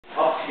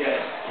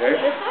Okay?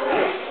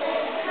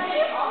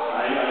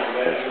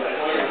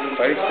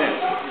 Fighting stance.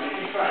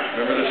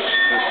 Remember this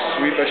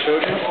sweep I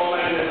showed you?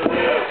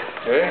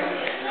 Okay?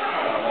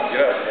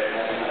 Get up.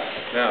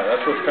 Now,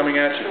 that's what's coming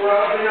at you.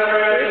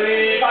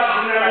 Okay?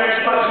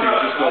 Once you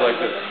just go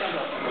like this.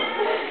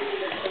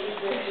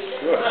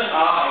 Good.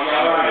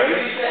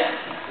 Ready?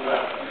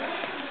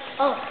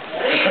 Oh.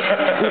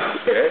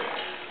 Okay.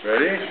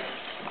 Ready?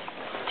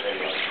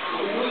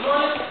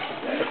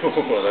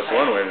 Oh, that's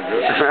one way to do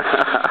it.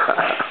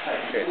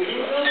 Okay.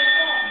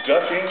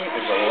 Ducking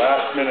is a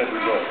last minute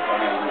result. I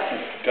mean,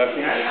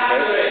 ducking,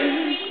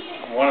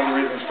 okay? One of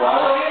the reasons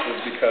why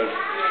is because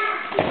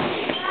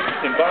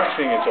in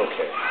boxing it's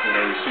okay. You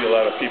know, you see a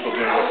lot of people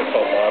doing what they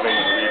call bobbing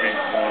and weaving,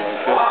 you know,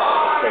 like this,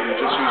 but you're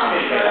just using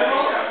your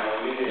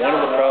hands. One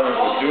of the problems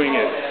with doing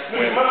it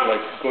when,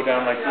 like, go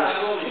down like this.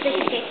 Because they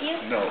can kick you?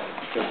 No,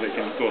 because they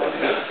can go like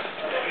this.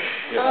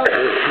 Yeah.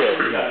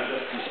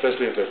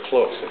 Especially if they're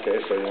close, okay?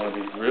 So you want to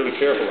be really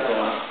careful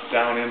going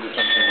down into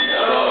something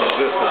as strong as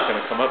this that's going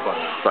to come up on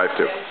you. 5-2.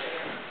 Okay,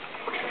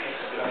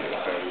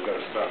 we've got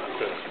to stop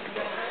because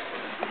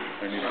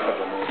I need a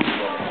couple more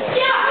people on the clock.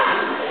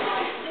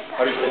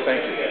 How do you say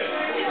thank you? Very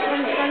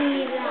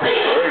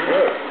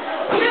good.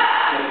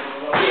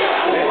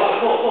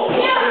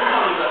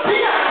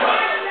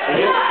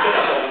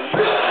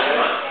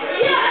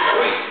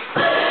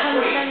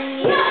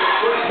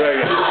 Try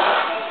again.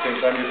 Same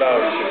time you bow,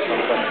 you say, come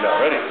you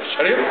bow. Ready?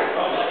 Ready?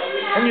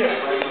 Come here.